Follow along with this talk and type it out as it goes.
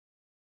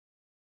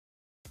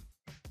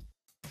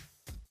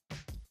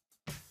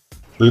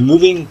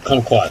Removing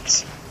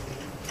kumquats.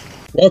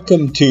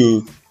 Welcome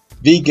to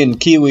Vegan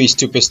Kiwis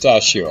to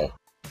Pistachio.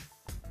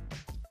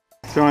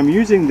 So I'm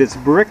using this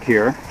brick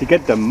here to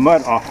get the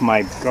mud off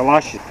my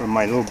galoshes from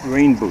my little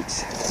rain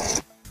boots.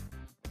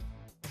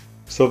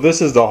 So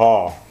this is the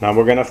haul. Now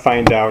we're gonna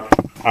find out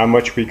how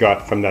much we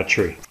got from that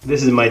tree.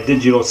 This is my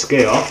digital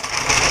scale.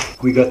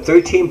 We got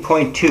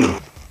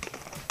 13.2.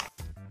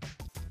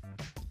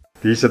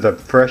 These are the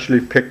freshly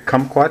picked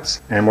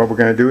kumquats, and what we're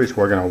going to do is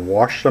we're going to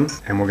wash them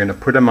and we're going to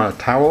put them on a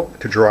towel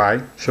to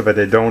dry so that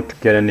they don't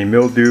get any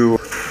mildew.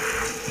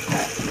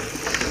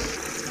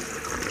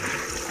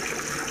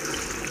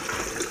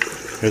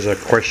 Here's a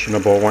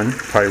questionable one,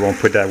 probably won't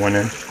put that one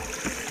in.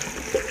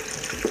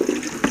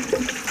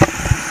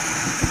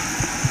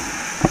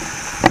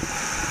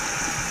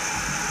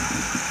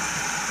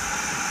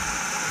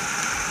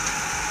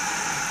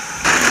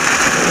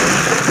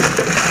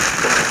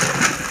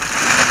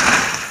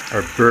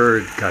 Our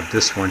bird got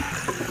this one.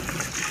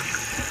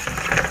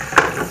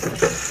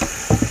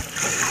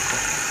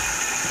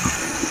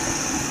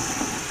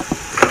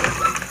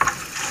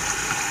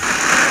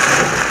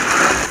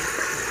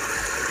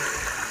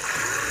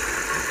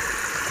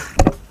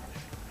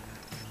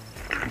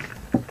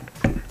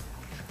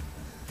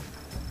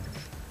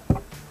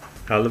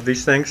 I love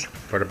these things,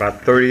 but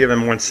about 30 of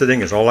them in one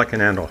sitting is all I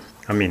can handle.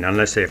 I mean,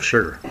 unless they have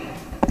sugar.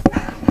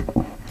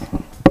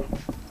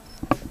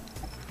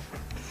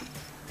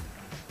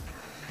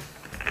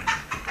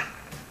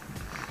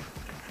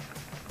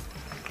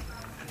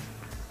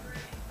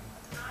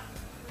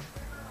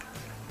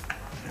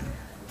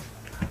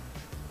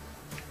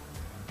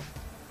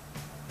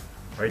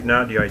 Right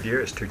now the idea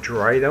is to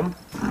dry them,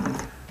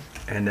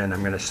 and then I'm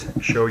going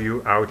to show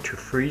you how to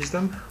freeze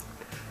them,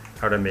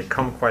 how to make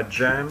kumquat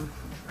jam,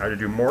 how to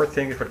do more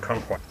things with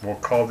kumquat. We'll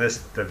call this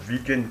the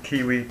Vegan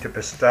Kiwi to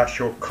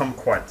Pistachio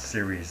Kumquat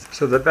series.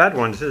 So the bad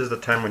ones, this is the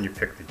time when you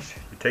pick these.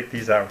 You take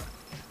these out.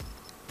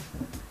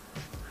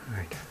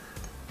 Right.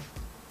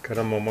 Cut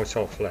them almost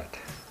all flat.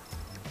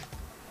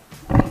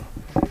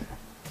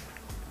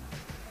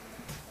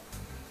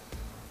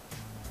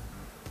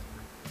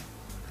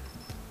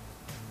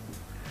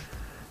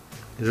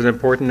 Is it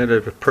important that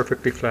it is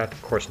perfectly flat?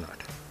 Of course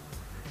not.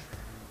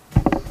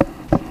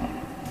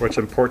 What's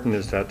important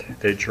is that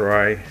they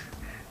dry,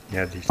 you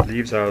have these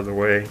leaves out of the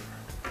way,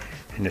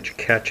 and that you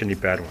catch any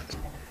bad ones.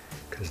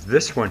 Because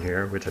this one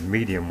here, with a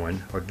medium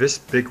one, or this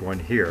big one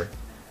here,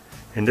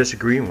 and this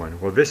green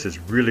one, well, this is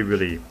really,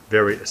 really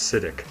very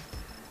acidic.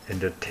 And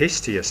the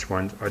tastiest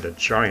ones are the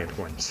giant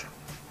ones,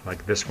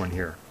 like this one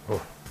here.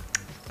 Oh,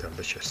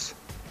 delicious.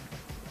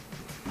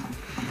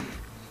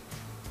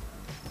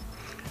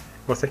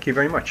 Well, thank you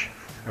very much.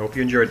 I hope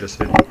you enjoyed this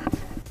video.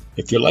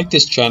 If you like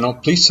this channel,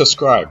 please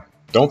subscribe.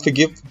 Don't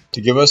forget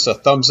to give us a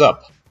thumbs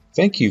up.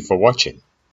 Thank you for watching.